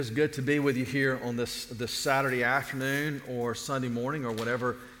It's good to be with you here on this Saturday afternoon or Sunday morning or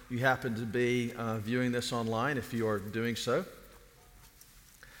whenever you happen to be viewing this online, if you are doing so.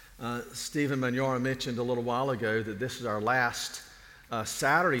 Stephen Manyara mentioned a little while ago that this is our last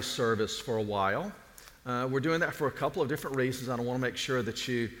Saturday service for a while. We're doing that for a couple of different reasons. I want to make sure that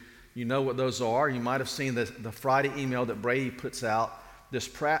you know what those are. You might have seen the Friday email that Brady puts out this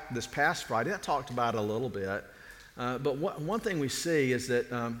past Friday. That talked about it a little bit. But one thing we see is that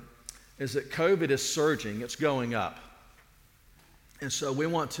COVID is surging. It's going up. And so we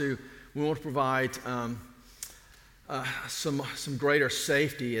want to provide some greater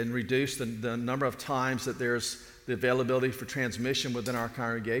safety and reduce the number of times that there's the availability for transmission within our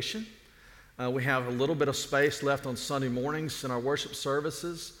congregation. We have a little bit of space left on Sunday mornings in our worship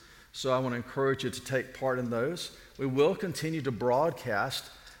services, so I want to encourage you to take part in those. We will continue to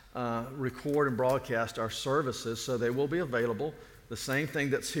record and broadcast our services, so they will be available. The same thing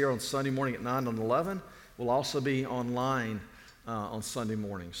that's here on Sunday morning at 9 and 11 will also be online on Sunday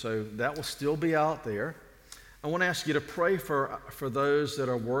morning. So that will still be out there. I want to ask you to pray for those that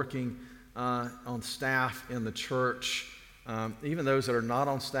are working on staff in the church, even those that are not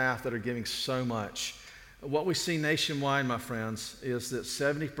on staff that are giving so much. What we see nationwide, my friends, is that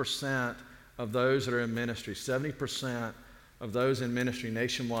 70% of those that are in ministry, 70% of those in ministry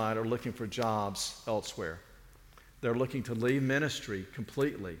nationwide are looking for jobs elsewhere. They're looking to leave ministry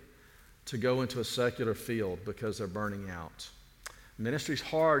completely to go into a secular field because they're burning out. Ministry's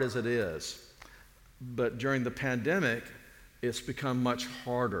hard as it is, but during the pandemic, it's become much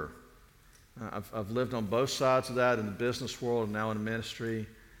harder. I've lived on both sides of that in the business world and now in ministry,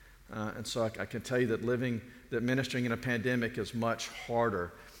 and so I can tell you that ministering in a pandemic is much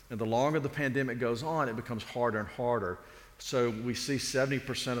harder. And the longer the pandemic goes on, it becomes harder and harder. So we see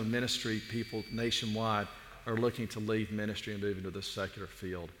 70% of ministry people nationwide are looking to leave ministry and move into the secular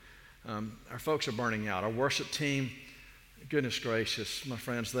field. Our folks are burning out. Our worship team, goodness gracious, my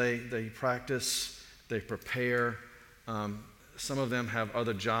friends, they practice, they prepare. Some of them have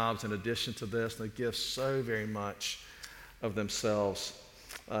other jobs in addition to this. They give so very much of themselves.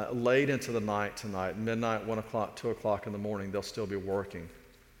 Late into the night tonight, midnight, 1 o'clock, 2 o'clock in the morning, they'll still be working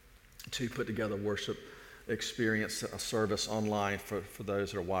to put together worship experience, a service online for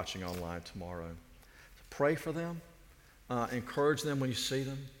those that are watching online tomorrow. Pray for them. Encourage them when you see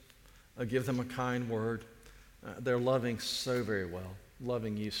them. Give them a kind word. They're loving so very well,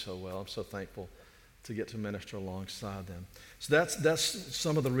 loving you so well. I'm so thankful to get to minister alongside them. So that's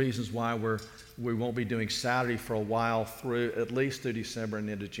some of the reasons why we won't be doing Saturday for a while, at least through December and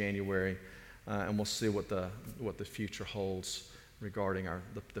into January, and we'll see what the future holds regarding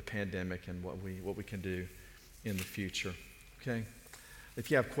the pandemic and what we can do in the future. Okay?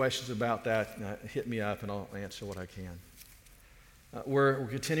 If you have questions about that, hit me up and I'll answer what I can. We're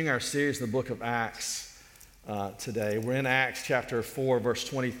continuing our series in the book of Acts today. We're in Acts chapter 4, verse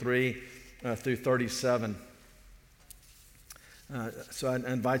 23 through 37. So I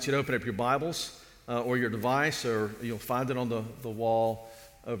invite you to open up your Bibles or your device, or you'll find it on the wall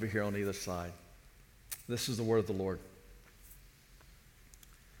over here on either side. This is the word of the Lord.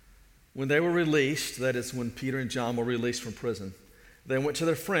 When they were released, that is when Peter and John were released from prison, they went to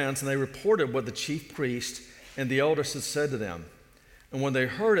their friends and they reported what the chief priest and the elders had said to them. And when they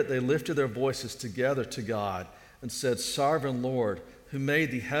heard it, they lifted their voices together to God and said, "Sovereign Lord, who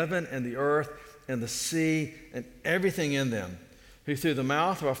made the heaven and the earth and the sea and everything in them, who through the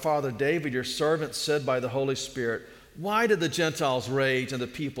mouth of our father David, your servant, said by the Holy Spirit, why did the Gentiles rage and the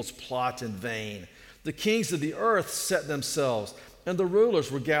peoples plot in vain? The kings of the earth set themselves, and the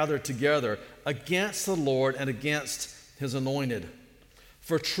rulers were gathered together against the Lord and against his anointed.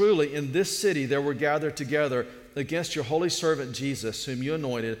 For truly in this city there were gathered together against your holy servant Jesus, whom you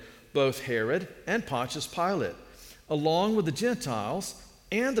anointed, both Herod and Pontius Pilate, along with the Gentiles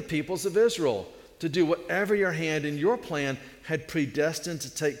and the peoples of Israel, to do whatever your hand and your plan had predestined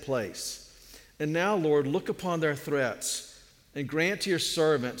to take place. And now, Lord, look upon their threats and grant to your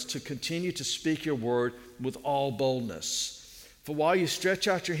servants to continue to speak your word with all boldness. For while you stretch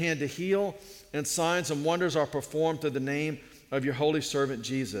out your hand to heal, and signs and wonders are performed through the name of your holy servant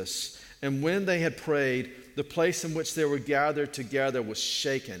Jesus." And when they had prayed, the place in which they were gathered together was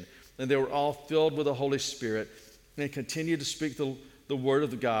shaken, and they were all filled with the Holy Spirit, and continued to speak the word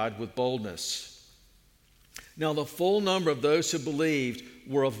of God with boldness. Now the full number of those who believed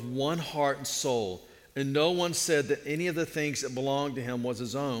were of one heart and soul, and no one said that any of the things that belonged to him was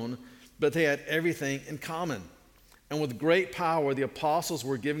his own, but they had everything in common. And with great power, the apostles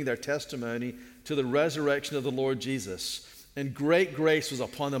were giving their testimony to the resurrection of the Lord Jesus. And great grace was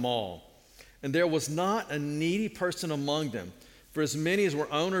upon them all. And there was not a needy person among them, For as many as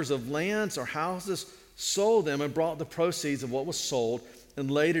were owners of lands or houses sold them and brought the proceeds of what was sold and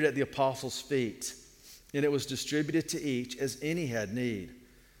laid it at the apostles' feet. And it was distributed to each as any had need.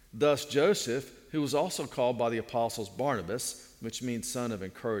 Thus Joseph, who was also called by the apostles Barnabas, which means son of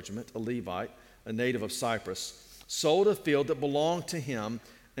encouragement, a Levite, a native of Cyprus, sold a field that belonged to him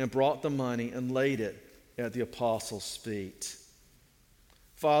and brought the money and laid it at the apostles' feet.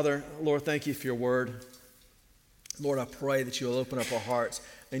 Father, Lord, thank you for your word. Lord, I pray that you will open up our hearts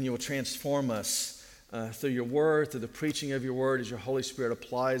and you will transform us through your word, through the preaching of your word, as your Holy Spirit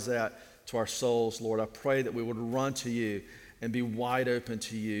applies that to our souls. Lord, I pray that we would run to you and be wide open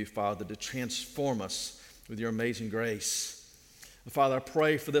to you, Father, to transform us with your amazing grace. Father, I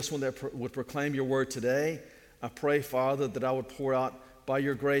pray for this one that would proclaim your word today. I pray, Father, that I would pour out by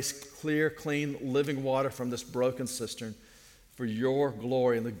your grace clear, clean, living water from this broken cistern for your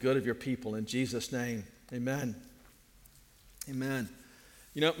glory and the good of your people. In Jesus' name, amen. Amen.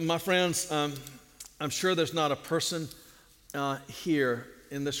 You know, my friends, I'm sure there's not a person here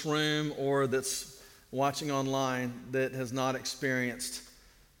in this room or that's watching online that has not experienced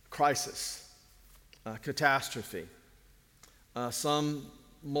crisis, catastrophe, some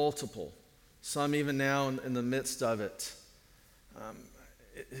multiple, some even now in the midst of it.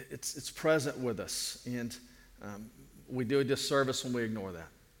 It's present with us, and we do a disservice when we ignore that.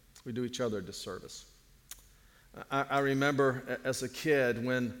 We do each other a disservice. I remember as a kid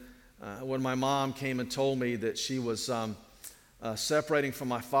when my mom came and told me that she was separating from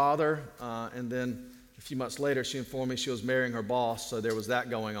my father, and then a few months later she informed me she was marrying her boss, so there was that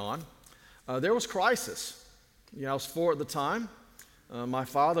going on. There was crisis. You know, I was 4 at the time. My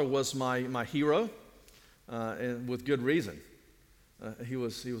father was my hero, and with good reason. He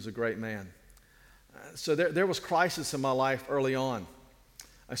was a great man. So there was crisis in my life early on.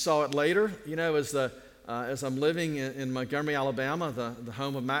 I saw it later, you know, as I'm living in Montgomery, Alabama, the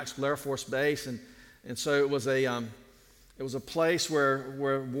home of Maxwell Air Force Base, and so it was a place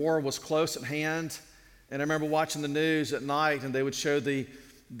where war was close at hand. And I remember watching the news at night, and they would show the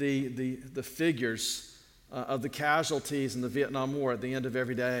figures of the casualties in the Vietnam War at the end of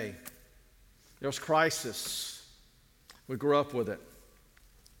every day. There was crisis. We grew up with it.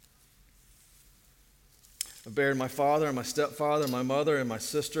 I buried my father and my stepfather, my mother and my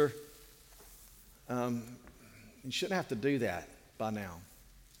sister. You shouldn't have to do that by now.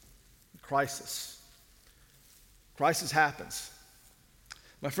 Crisis. Crisis happens.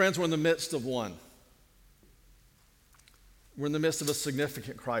 My friends, we're in the midst of one. We're in the midst of a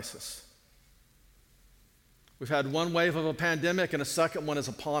significant crisis. We've had one wave of a pandemic and a second one is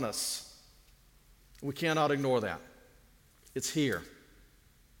upon us. We cannot ignore that. It's here.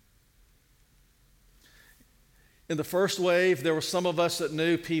 In the first wave, there were some of us that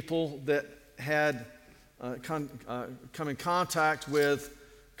knew people that had come in contact with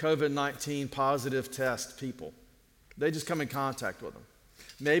COVID-19 positive test people. They just come in contact with them.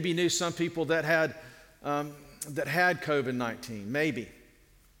 Maybe knew some people that had COVID-19, maybe.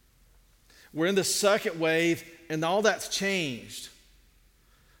 We're in the second wave, and all that's changed.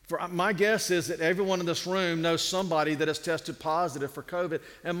 For my guess is that everyone in this room knows somebody that has tested positive for COVID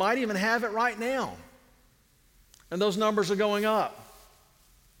and might even have it right now. And those numbers are going up.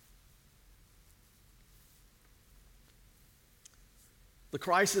 The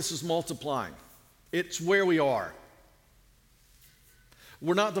crisis is multiplying. It's where we are.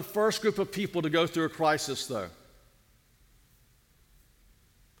 We're not the first group of people to go through a crisis, though.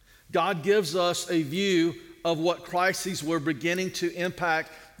 God gives us a view of what crises were beginning to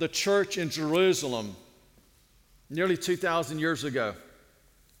impact the church in Jerusalem nearly 2,000 years ago.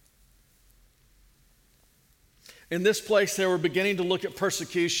 In this place, they were beginning to look at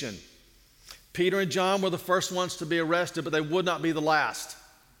persecution. Peter and John were the first ones to be arrested, but they would not be the last.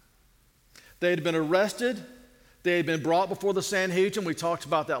 They had been arrested. They had been brought before the Sanhedrin. We talked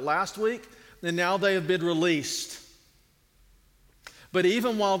about that last week. And now they have been released. But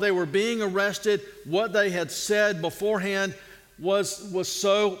even while they were being arrested, what they had said beforehand was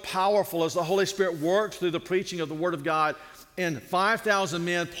so powerful as the Holy Spirit worked through the preaching of the Word of God. And 5,000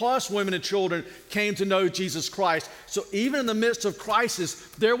 men plus women and children came to know Jesus Christ. So even in the midst of crisis,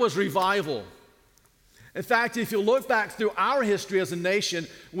 there was revival. In fact, if you look back through our history as a nation,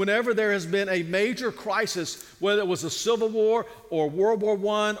 whenever there has been a major crisis, whether it was a Civil War or World War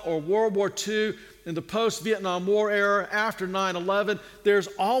I or World War II, in the post-Vietnam War era, after 9/11, there's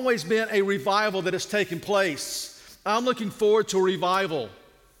always been a revival that has taken place. I'm looking forward to a revival.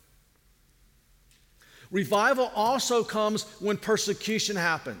 Revival also comes when persecution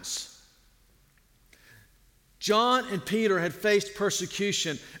happens. John and Peter had faced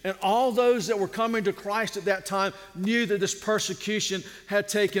persecution, and all those that were coming to Christ at that time knew that this persecution had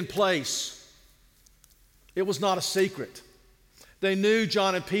taken place. It was not a secret. They knew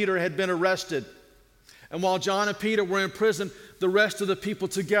John and Peter had been arrested. And while John and Peter were in prison, the rest of the people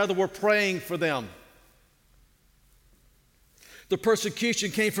together were praying for them. The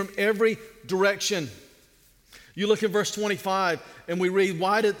persecution came from every direction. You look at verse 25 and we read,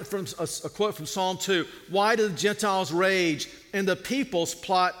 from a quote from Psalm 2, "Why do the Gentiles rage and the peoples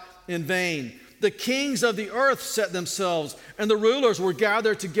plot in vain? The kings of the earth set themselves, and the rulers were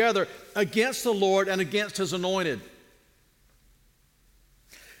gathered together against the Lord and against his anointed."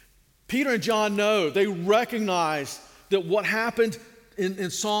 Peter and John know, they recognize that what happened in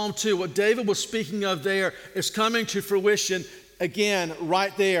Psalm 2, what David was speaking of there, is coming to fruition again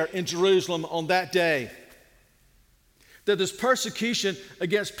right there in Jerusalem on that day. That this persecution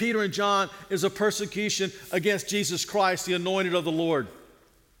against Peter and John is a persecution against Jesus Christ, the anointed of the Lord.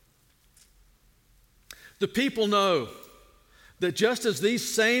 The people know that just as these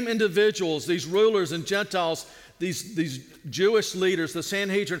same individuals, these rulers and Gentiles, these Jewish leaders, the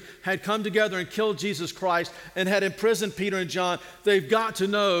Sanhedrin, had come together and killed Jesus Christ and had imprisoned Peter and John, they've got to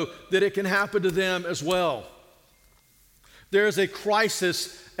know that it can happen to them as well. There is a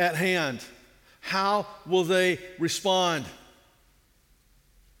crisis at hand. How will they respond?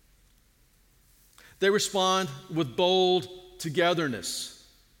 They respond with bold togetherness.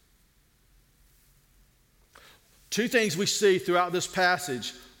 Two things we see throughout this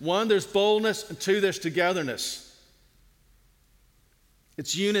passage. One, there's boldness, and two, there's togetherness.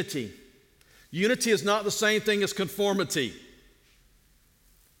 It's unity. Unity is not the same thing as conformity.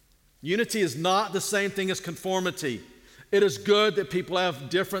 Unity is not the same thing as conformity. It is good that people have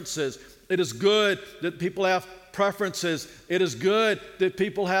differences. It is good that people have preferences. It is good that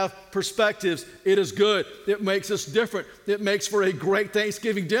people have perspectives. It is good. It makes us different. It makes for a great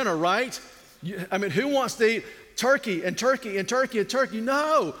Thanksgiving dinner, right? I mean, who wants to eat turkey and turkey and turkey and turkey?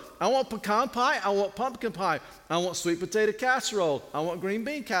 No. I want pecan pie. I want pumpkin pie. I want sweet potato casserole. I want green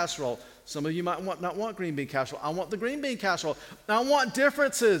bean casserole. Some of you might not want green bean casserole. I want the green bean casserole. I want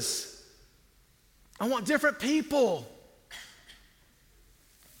differences. I want different people.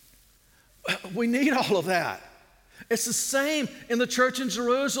 We need all of that. It's the same in the church in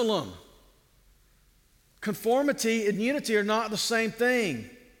Jerusalem. Conformity and unity are not the same thing.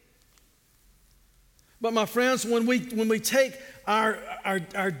 But my friends, when we take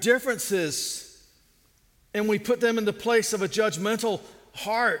our differences and we put them in the place of a judgmental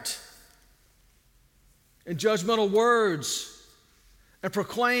heart and judgmental words and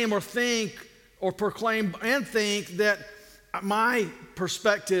proclaim and think that my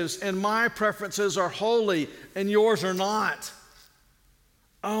perspectives and my preferences are holy and yours are not.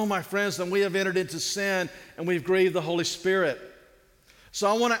 Oh, my friends, then we have entered into sin and we've grieved the Holy Spirit. So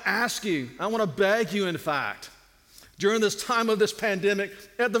I want to ask you, I want to beg you, in fact, during this time of this pandemic,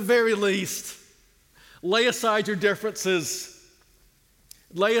 at the very least, lay aside your differences.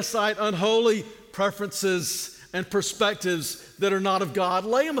 Lay aside unholy preferences and perspectives that are not of God.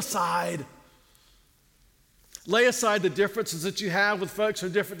 Lay them aside. Lay aside the differences that you have with folks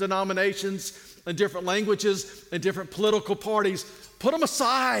from different denominations and different languages and different political parties. Put them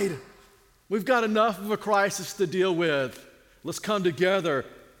aside. We've got enough of a crisis to deal with. Let's come together.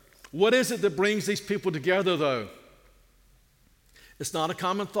 What is it that brings these people together, though? It's not a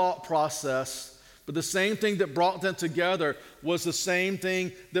common thought process, but the same thing that brought them together was the same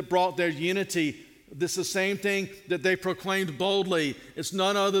thing that brought their unity. This is the same thing that they proclaimed boldly. It's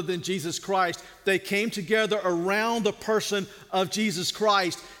none other than Jesus Christ. They came together around the person of Jesus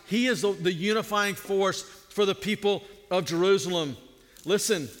Christ. He is the unifying force for the people of Jerusalem.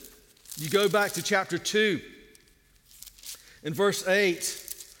 Listen, you go back to chapter 2, in verse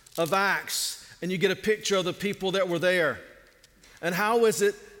 8 of Acts, and you get a picture of the people that were there. And how is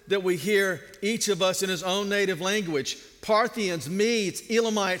it that we hear each of us in his own native language? Parthians, Medes,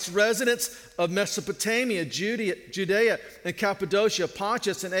 Elamites, residents of Mesopotamia, Judea and Cappadocia,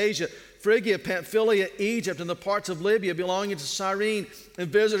 Pontus and Asia, Phrygia, Pamphylia, Egypt, and the parts of Libya belonging to Cyrene, and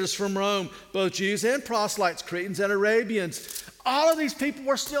visitors from Rome, both Jews and proselytes, Cretans and Arabians. All of these people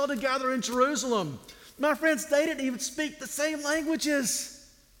were still together in Jerusalem. My friends, they didn't even speak the same languages.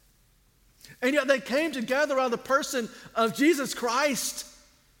 And yet they came together around the person of Jesus Christ.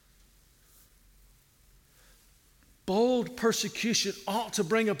 Bold persecution ought to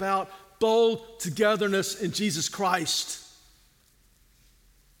bring about bold togetherness in Jesus Christ.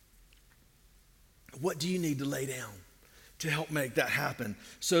 What do you need to lay down to help make that happen?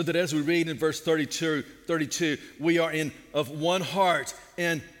 So that as we read in verse 32, we are of one heart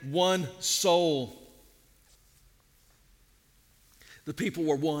and one soul. The people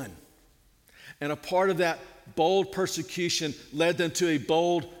were one. And a part of that bold persecution led them to a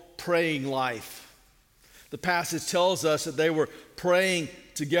bold praying life. The passage tells us that they were praying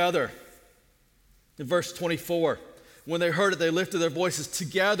together. In verse 24, when they heard it, they lifted their voices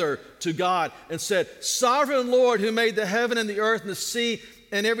together to God and said, Sovereign Lord, who made the heaven and the earth and the sea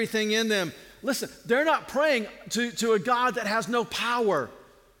and everything in them. Listen, they're not praying to a God that has no power.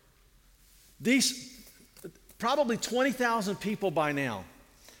 These probably 20,000 people by now.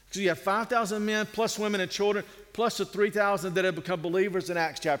 Because you have 5,000 men plus women and children plus the 3,000 that have become believers in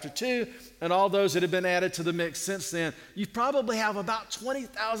Acts chapter 2 and all those that have been added to the mix since then. You probably have about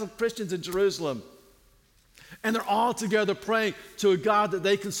 20,000 Christians in Jerusalem. And they're all together praying to a God that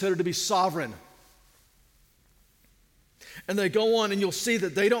they consider to be sovereign. And they go on, and you'll see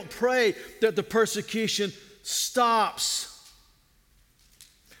that they don't pray that the persecution stops.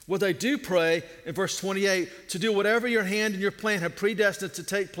 What they do pray in verse 28, to do whatever your hand and your plan have predestined to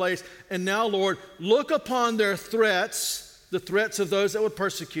take place. And now, Lord, look upon their threats, the threats of those that would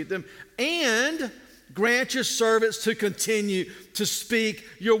persecute them, and grant your servants to continue to speak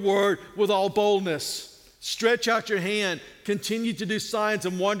your word with all boldness. Stretch out your hand, continue to do signs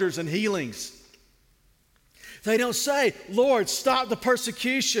and wonders and healings. They don't say, Lord, stop the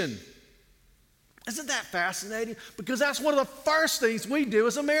persecution. Isn't that fascinating? Because that's one of the first things we do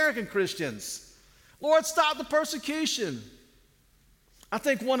as American Christians. Lord, stop the persecution. I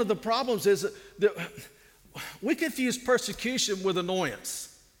think one of the problems is that we confuse persecution with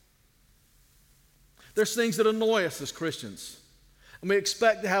annoyance. There's things that annoy us as Christians. And we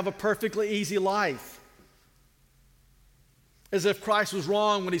expect to have a perfectly easy life. As if Christ was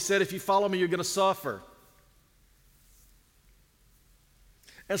wrong when he said, if you follow me, you're going to suffer.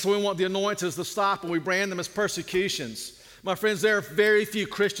 And so we want the annoyances to stop, and we brand them as persecutions. My friends, there are very few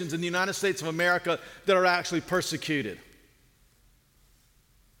Christians in the United States of America that are actually persecuted.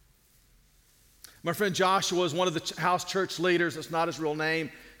 My friend Joshua is one of the house church leaders, that's not his real name,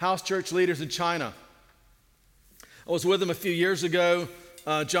 house church leaders in China. I was with him a few years ago.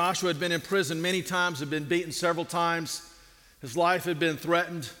 Joshua had been in prison many times, had been beaten several times. His life had been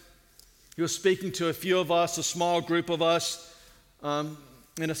threatened. He was speaking to a few of us, a small group of us,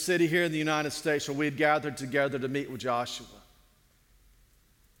 in a city here in the United States where we had gathered together to meet with Joshua.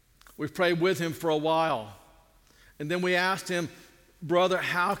 We prayed with him for a while. And then we asked him, brother,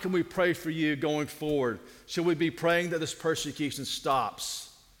 how can we pray for you going forward? Should we be praying that this persecution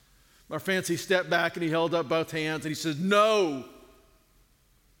stops? My friends, he stepped back and he held up both hands and he said, no.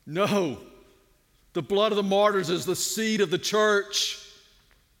 The blood of the martyrs is the seed of the church.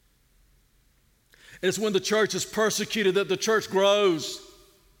 It's when the church is persecuted that the church grows.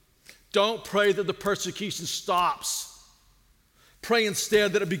 Don't pray that the persecution stops. Pray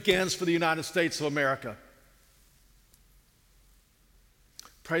instead that it begins for the United States of America.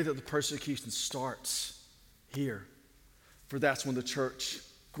 Pray that the persecution starts here, for that's when the church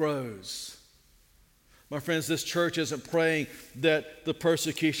grows. My friends, this church isn't praying that the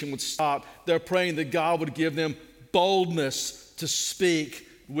persecution would stop. They're praying that God would give them boldness to speak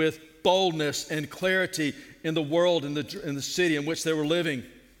with boldness and clarity in the world, in the city in which they were living.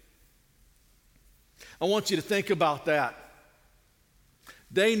 I want you to think about that.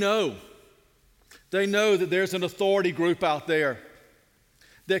 They know that there's an authority group out there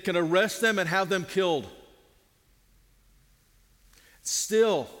that can arrest them and have them killed.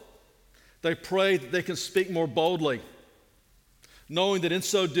 Still, they pray that they can speak more boldly, knowing that in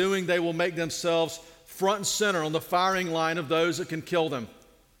so doing they will make themselves front and center on the firing line of those that can kill them.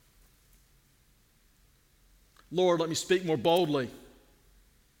 Lord, let me speak more boldly.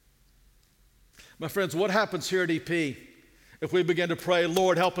 My friends, what happens here at EP if we begin to pray,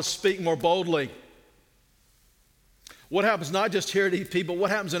 Lord, help us speak more boldly? What happens not just here at EP, but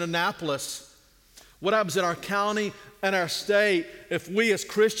what happens in Annapolis? What happens in our county and our state if we as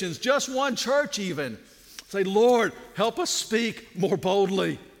Christians, just one church even, say, Lord, help us speak more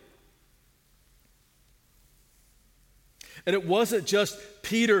boldly? And it wasn't just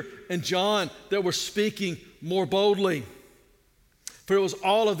Peter and John that were speaking more boldly. For it was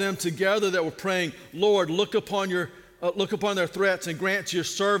all of them together that were praying, Lord, look upon their threats and grant to your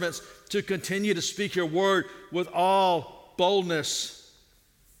servants to continue to speak your word with all boldness.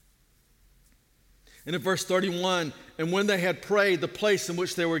 And in verse 31, and when they had prayed, the place in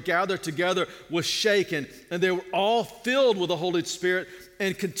which they were gathered together was shaken, and they were all filled with the Holy Spirit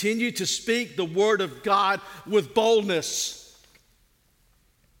and continued to speak the word of God with boldness.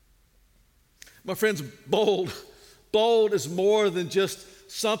 My friends, bold is more than just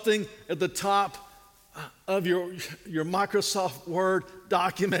something at the top of your Microsoft Word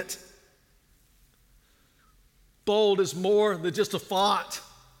document. Bold is more than just a font.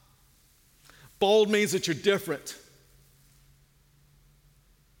 Bold means that you're different.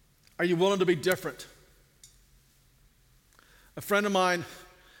 Are you willing to be different? A friend of mine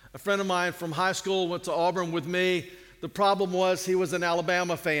from high school went to Auburn with me. The problem was he was an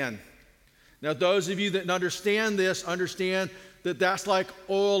Alabama fan. Now, those of you that understand this, understand that that's like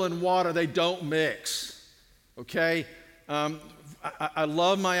oil and water. They don't mix, okay? I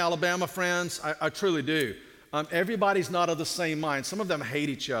love my Alabama friends. I truly do. Everybody's not of the same mind. Some of them hate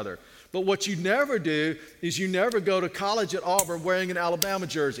each other. But what you never do is you never go to college at Auburn wearing an Alabama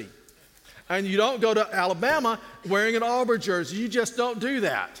jersey. And you don't go to Alabama wearing an Auburn jersey. You just don't do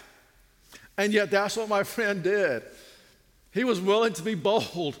that. And yet that's what my friend did. He was willing to be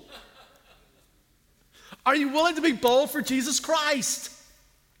bold. Are you willing to be bold for Jesus Christ?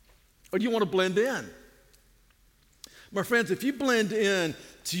 Or do you want to blend in? My friends, if you blend in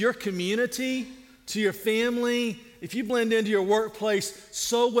to your community, to your family, if you blend into your workplace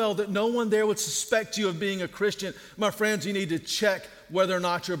so well that no one there would suspect you of being a Christian, my friends, you need to check whether or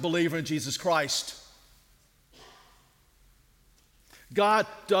not you're a believer in Jesus Christ. God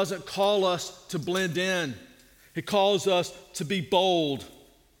doesn't call us to blend in. He calls us to be bold.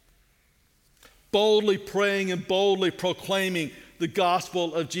 Boldly praying and boldly proclaiming the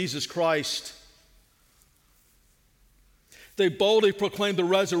gospel of Jesus Christ. They boldly proclaim the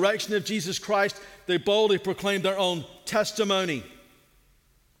resurrection of Jesus Christ. They boldly proclaim their own testimony.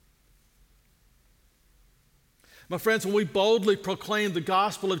 My friends, when we boldly proclaim the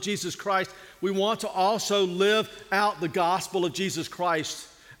gospel of Jesus Christ, we want to also live out the gospel of Jesus Christ.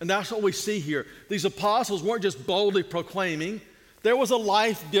 And that's what we see here. These apostles weren't just boldly proclaiming. There was a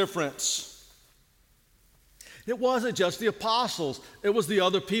life difference. It wasn't just the apostles. It was the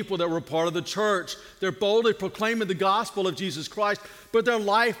other people that were part of the church. They're boldly proclaiming the gospel of Jesus Christ, but their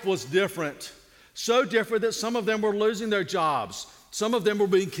life was different. So different that some of them were losing their jobs. Some of them were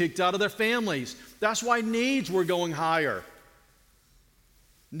being kicked out of their families. That's why needs were going higher.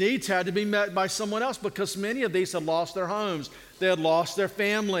 Needs had to be met by someone else because many of these had lost their homes. They had lost their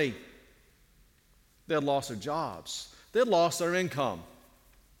family. They had lost their jobs. They had lost their income.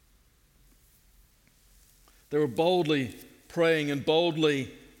 They were boldly praying and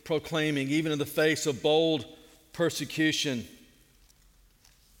boldly proclaiming, even in the face of bold persecution.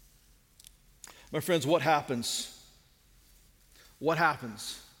 My friends, what happens? What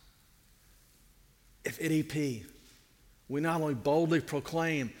happens if at EP we not only boldly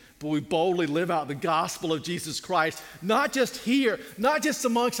proclaim, but we boldly live out the gospel of Jesus Christ, not just here, not just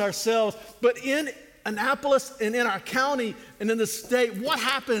amongst ourselves, but in Annapolis and in our county and in the state? What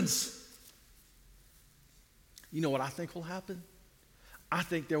happens? You know what I think will happen? I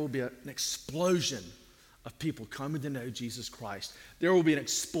think there will be an explosion of people coming to know Jesus Christ. There will be an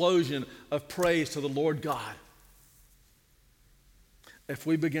explosion of praise to the Lord God. If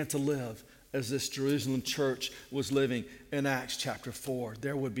we begin to live as this Jerusalem church was living in Acts chapter 4,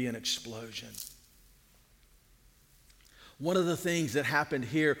 there would be an explosion. One of the things that happened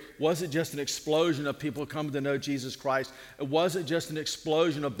here wasn't just an explosion of people coming to know Jesus Christ. It wasn't just an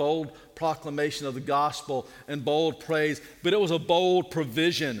explosion of bold proclamation of the gospel and bold praise, but it was a bold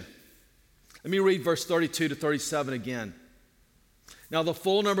provision. Let me read verse 32 to 37 again. Now the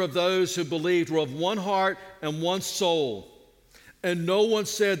full number of those who believed were of one heart and one soul. And no one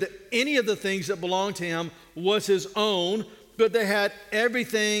said that any of the things that belonged to him was his own, but they had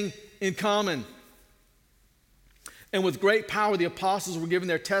everything in common. And with great power, the apostles were giving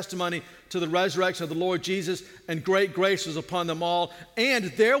their testimony to the resurrection of the Lord Jesus, and great grace was upon them all. And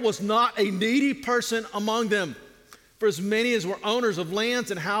there was not a needy person among them. For as many as were owners of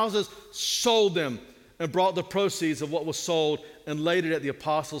lands and houses sold them and brought the proceeds of what was sold and laid it at the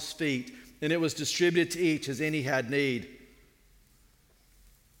apostles' feet. And it was distributed to each as any had need.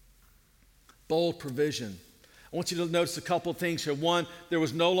 Bold provision. I want you to notice a couple of things here. One, there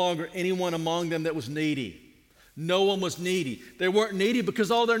was no longer anyone among them that was needy. No one was needy. They weren't needy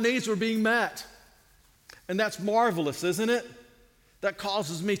because all their needs were being met. And that's marvelous, isn't it? That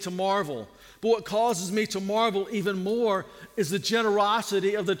causes me to marvel. But what causes me to marvel even more is the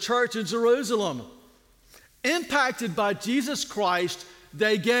generosity of the church in Jerusalem. Impacted by Jesus Christ,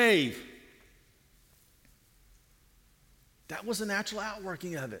 they gave. That was the natural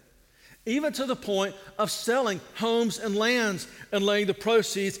outworking of it. Even to the point of selling homes and lands and laying the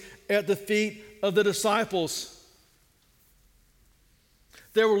proceeds at the feet of the disciples.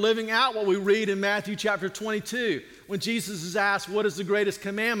 They were living out what we read in Matthew chapter 22 when Jesus is asked, what is the greatest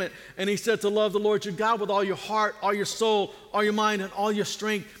commandment? And he said to love the Lord your God with all your heart, all your soul, all your mind, and all your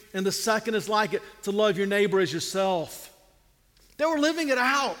strength. And the second is like it, to love your neighbor as yourself. They were living it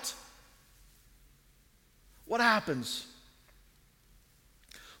out. What happens?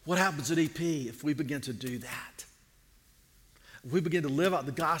 What happens at EP if we begin to do that? If we begin to live out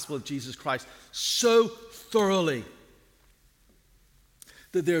the gospel of Jesus Christ so thoroughly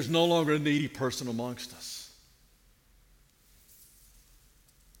that there's no longer a needy person amongst us.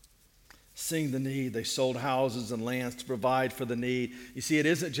 Seeing the need, they sold houses and lands to provide for the need. You see, it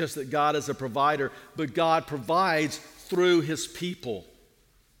isn't just that God is a provider, but God provides through his people.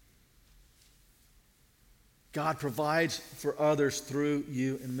 God provides for others through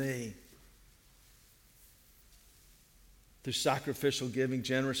you and me. Through sacrificial giving,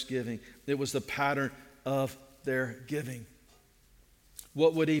 generous giving. It was the pattern of their giving.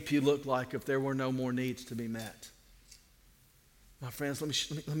 What would EP look like if there were no more needs to be met? My friends, let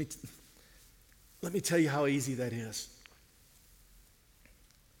me tell you how easy that is.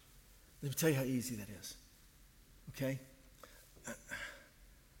 Let me tell you how easy that is. Okay?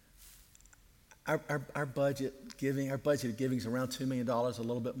 Our budget giving, our budgeted giving is around $2 million, a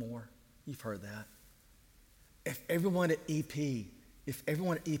little bit more. You've heard that. If everyone at EP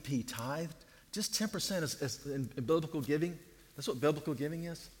tithed, just 10% is in biblical giving. That's what biblical giving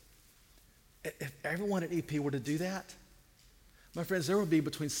is. If everyone at EP were to do that, my friends, there would be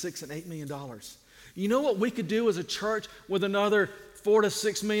between $6 and $8 million. You know what we could do as a church with another $4 to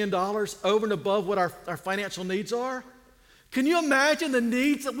 $6 million over and above what our financial needs are? Can you imagine the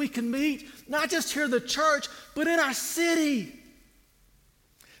needs that we can meet, not just here in the church, but in our city?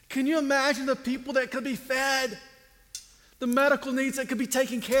 Can you imagine the people that could be fed, the medical needs that could be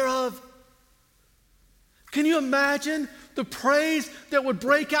taken care of? Can you imagine the praise that would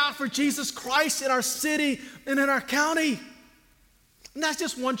break out for Jesus Christ in our city and in our county? And that's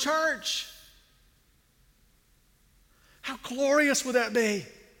just one church. How glorious would that be?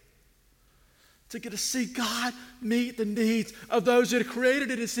 To get to see God meet the needs of those that are created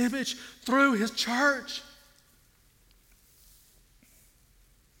in his image through his church.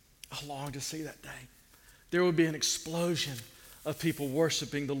 I long to see that day. There would be an explosion of people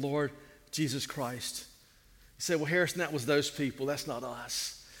worshiping the Lord Jesus Christ. You say, well, Harrison, that was those people. That's not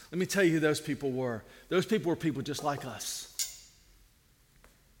us. Let me tell you who those people were. Those people were people just like us.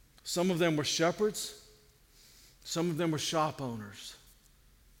 Some of them were shepherds. Some of them were shop owners.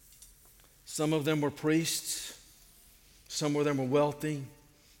 Some of them were priests. Some of them were wealthy.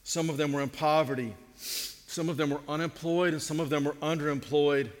 Some of them were in poverty. Some of them were unemployed, and some of them were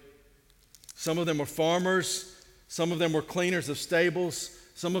underemployed. Some of them were farmers. Some of them were cleaners of stables.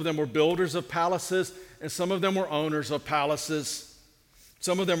 Some of them were builders of palaces, and some of them were owners of palaces.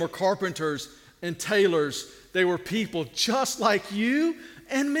 Some of them were carpenters and tailors. They were people just like you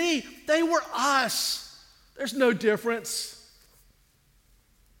and me. They were us. There's no difference.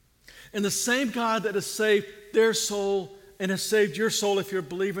 And the same God that has saved their soul and has saved your soul if you're a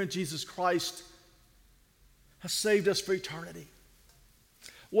believer in Jesus Christ has saved us for eternity.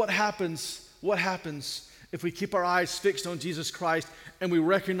 What happens if we keep our eyes fixed on Jesus Christ and we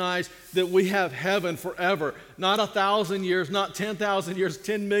recognize that we have heaven forever, not 1,000 years, not 10,000 years,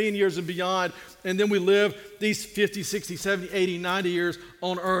 10 million years and beyond, and then we live these 50, 60, 70, 80, 90 years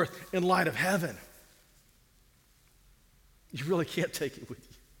on earth in light of heaven? You really can't take it with you.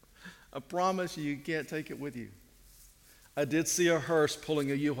 I promise you can't take it with you. I did see a hearse pulling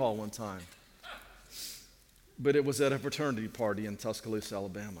a U-Haul one time, but it was at a fraternity party in Tuscaloosa,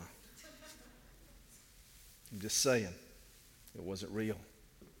 Alabama. I'm just saying, it wasn't real.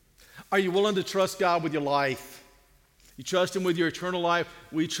 Are you willing to trust God with your life? You trust him with your eternal life.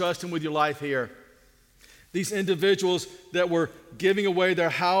 We trust him with your life here. These individuals that were giving away their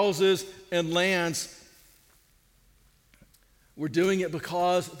houses and lands were doing it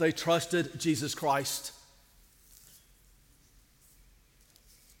because they trusted Jesus Christ.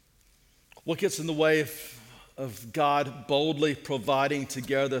 What gets in the way of God boldly providing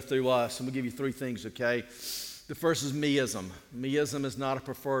together through us? I'm going to give you three things, okay? The first is meism. Meism is not a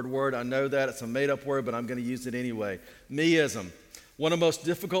preferred word. I know that. It's a made-up word, but I'm going to use it anyway. Meism. One of the most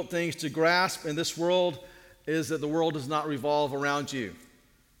difficult things to grasp in this world is that the world does not revolve around you.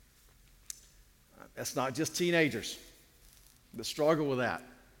 That's not just teenagers that struggle with that.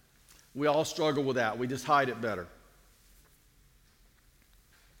 We all struggle with that. We just hide it better.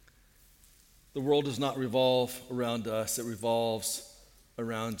 The world does not revolve around us. It revolves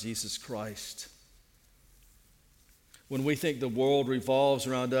around Jesus Christ. When we think the world revolves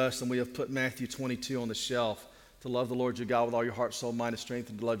around us, then we have put Matthew 22 on the shelf. To love the Lord your God with all your heart, soul, mind, and strength,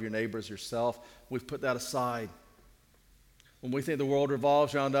 and to love your neighbor as yourself. We've put that aside. When we think the world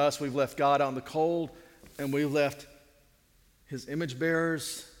revolves around us, we've left God out in the cold, and we've left his image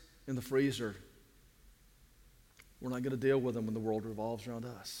bearers in the freezer. We're not going to deal with them when the world revolves around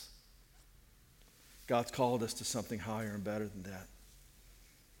us. God's called us to something higher and better than that.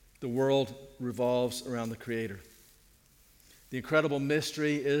 The world revolves around the Creator. The incredible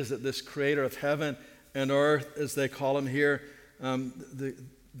mystery is that this Creator of heaven and earth, as they call him here, the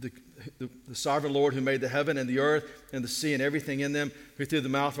sovereign Lord who made the heaven and the earth and the sea and everything in them, who through the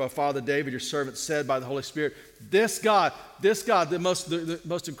mouth of our father David, your servant, said by the Holy Spirit, this God, the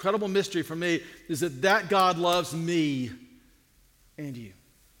most incredible mystery for me is that God loves me and you.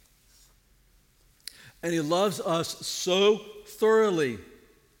 And he loves us so thoroughly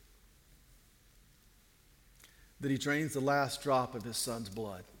that he drains the last drop of his son's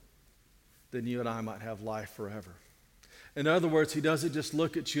blood, that you and I might have life forever. In other words, he doesn't just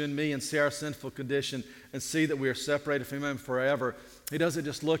look at you and me and see our sinful condition and see that we are separated from him forever. He doesn't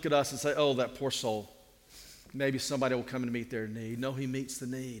just look at us and say, oh, that poor soul. Maybe somebody will come and meet their need. No, he meets the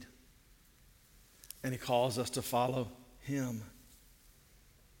need. And he calls us to follow him.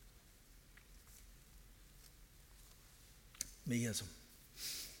 Meism.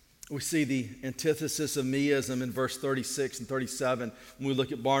 We see the antithesis of meism in verse 36 and 37 when we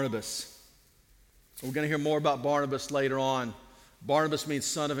look at Barnabas. We're going to hear more about Barnabas later on. Barnabas means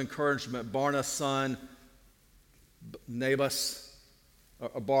son of encouragement. Barna, son. Nabas,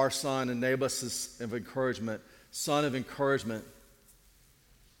 a bar son, and Nabas is of encouragement. Son of encouragement.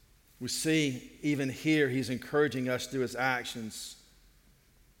 We see even here he's encouraging us through his actions.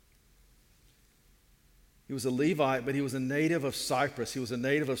 He was a Levite, but he was a native of Cyprus. He was a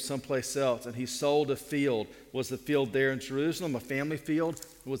native of someplace else, and he sold a field. Was the field there in Jerusalem a family field?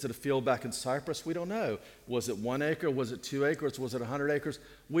 Was it a field back in Cyprus? We don't know. Was it 1 acre? Was it 2 acres? Was it 100 acres?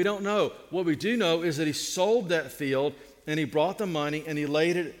 We don't know. What we do know is that he sold that field, and he brought the money, and he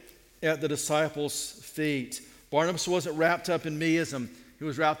laid it at the disciples' feet. Barnabas wasn't wrapped up in meism. He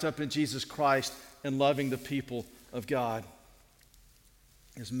was wrapped up in Jesus Christ and loving the people of God.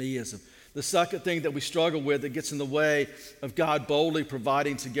 It's meism. The second thing that we struggle with that gets in the way of God boldly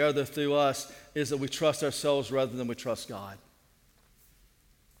providing together through us is that we trust ourselves rather than we trust God.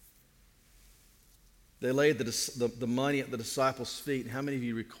 They laid the money at the disciples' feet. How many of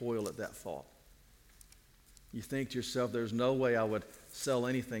you recoil at that thought? You think to yourself, there's no way I would sell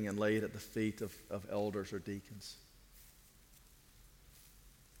anything and lay it at the feet of elders or deacons.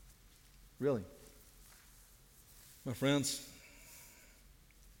 Really? My friends,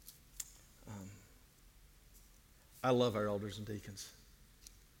 I love our elders and deacons.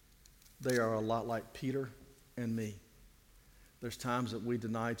 They are a lot like Peter and me. There's times that we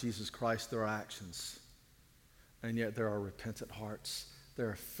deny Jesus Christ through our actions, and yet there are repentant hearts. There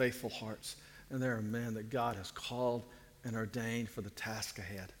are faithful hearts, and there are men that God has called and ordained for the task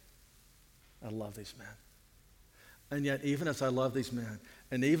ahead. I love these men. And yet, even as I love these men,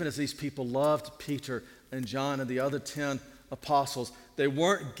 and even as these people loved Peter and John and the other 10 apostles, they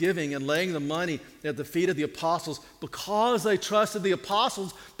weren't giving and laying the money at the feet of the apostles because they trusted the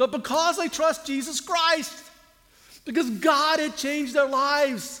apostles, but because they trust Jesus Christ. Because God had changed their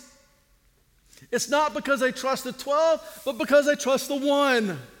lives. It's not because they trust the 12, but because they trust the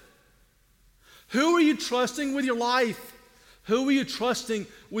one. Who are you trusting with your life? Who are you trusting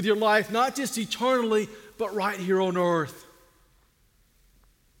with your life, not just eternally, but right here on earth?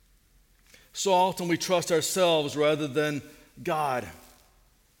 So often we trust ourselves rather than God.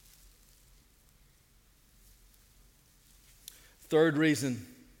 Third reason,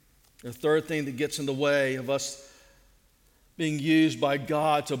 the third thing that gets in the way of us being used by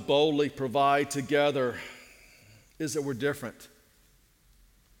God to boldly provide together is that we're different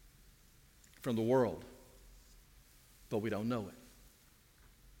from the world, but we don't know it.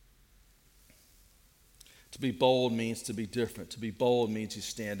 To be bold means to be different. To be bold means you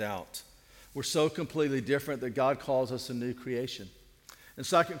stand out. We're so completely different that God calls us a new creation. In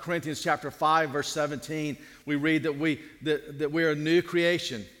 2 Corinthians chapter 5, verse 17, we read that we're a new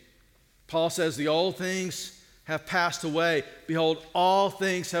creation. Paul says, the old things have passed away. Behold, all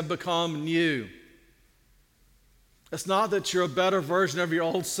things have become new. It's not that you're a better version of your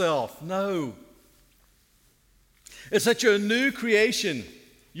old self. No. It's that you're a new creation.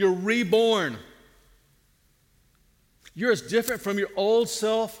 You're reborn. You're as different from your old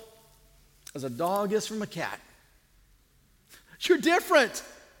self as a dog is from a cat. You're different.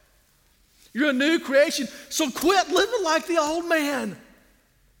 You're a new creation. So quit living like the old man.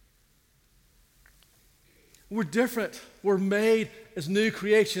 We're different. We're made as new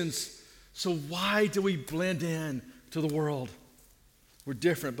creations. So why do we blend in to the world? We're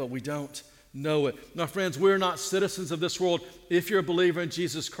different, but we don't know it. Now, friends, we're not citizens of this world. If you're a believer in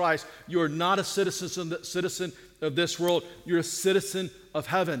Jesus Christ, you are not a citizen of this world. You're a citizen of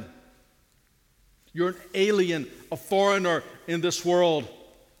heaven. You're an alien, a foreigner in this world.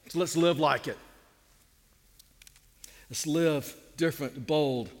 So let's live like it. Let's live different,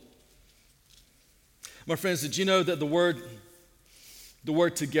 bold. My friends, did you know that the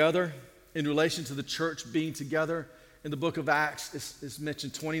word together in relation to the church being together in the book of Acts is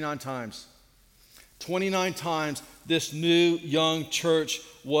mentioned 29 times. 29 times this new young church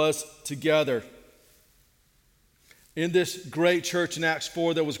was together. In this great church in Acts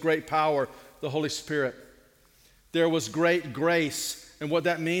 4, there was great power, the Holy Spirit. There was great grace, and what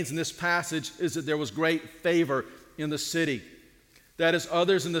that means in this passage is that there was great favor in the city. That is,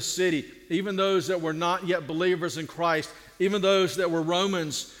 others in the city, even those that were not yet believers in Christ, even those that were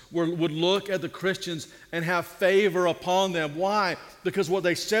Romans, would look at the Christians and have favor upon them. Why? Because what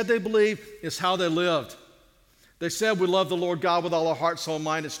they said they believed is how they lived. They said, we love the Lord God with all our heart, soul,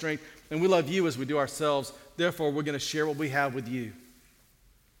 mind, and strength, and we love you as we do ourselves. Therefore, we're going to share what we have with you.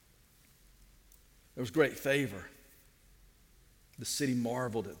 There was great favor. The city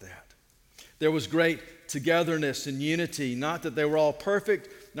marveled at that. There was great togetherness and unity. Not that they were all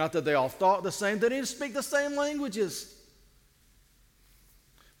perfect, not that they all thought the same. They didn't speak the same languages.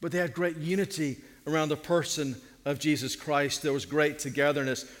 But they had great unity around the person of Jesus Christ. There was great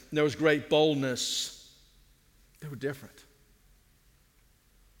togetherness. And there was great boldness. They were different.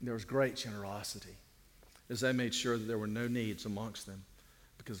 And there was great generosity as they made sure that there were no needs amongst them,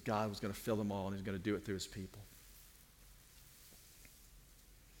 because God was going to fill them all and He was going to do it through His people.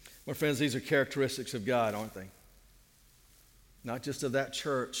 My friends, these are characteristics of God, aren't they? Not just of that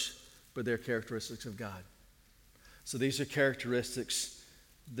church, but they're characteristics of God. So these are characteristics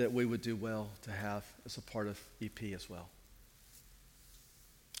that we would do well to have as a part of EP as well.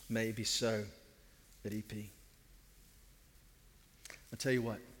 May it be so at EP. I'll tell you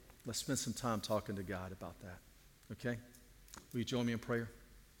what, let's spend some time talking to God about that, okay? Will you join me in prayer?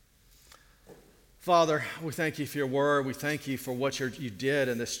 Father, we thank you for your word. We thank you for what you did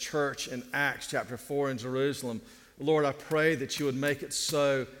in this church in Acts chapter 4 in Jerusalem. Lord, I pray that you would make it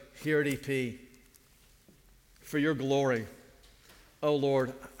so here at EP for your glory. Oh,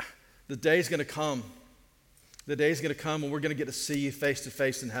 Lord, the day's going to come. The day's going to come when we're going to get to see you face to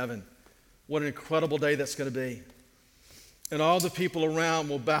face in heaven. What an incredible day that's going to be. And all the people around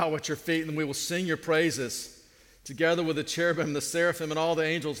will bow at your feet and we will sing your praises. Together with the cherubim, the seraphim, and all the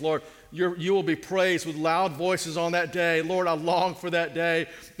angels, Lord, you will be praised with loud voices on that day. Lord, I long for that day.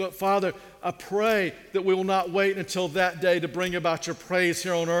 But Father, I pray that we will not wait until that day to bring about your praise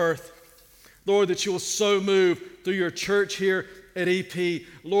here on earth. Lord, that you will so move through your church here at EP.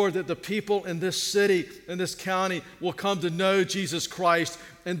 Lord, that the people in this city, in this county, will come to know Jesus Christ,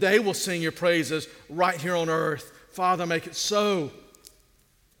 and they will sing your praises right here on earth. Father, make it so.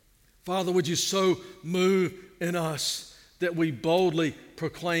 Father, would you so move in us that we boldly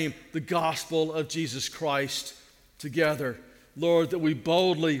proclaim the gospel of Jesus Christ together. Lord, that we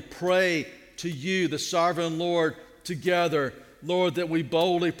boldly pray to you, the sovereign Lord, together. Lord, that we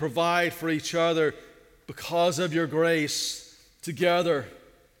boldly provide for each other because of your grace together.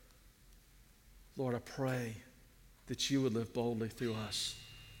 Lord, I pray that you would live boldly through us,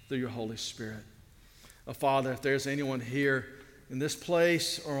 through your Holy Spirit. Father, if there's anyone here in this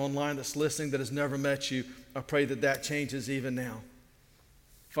place or online that's listening that has never met you, I pray that that changes even now.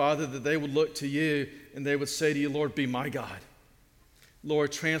 Father, that they would look to you and they would say to you, Lord, be my God.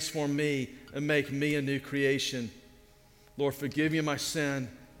 Lord, transform me and make me a new creation. Lord, forgive me my sin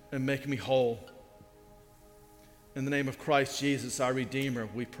and make me whole. In the name of Christ Jesus, our Redeemer,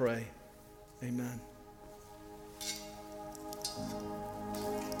 we pray. Amen.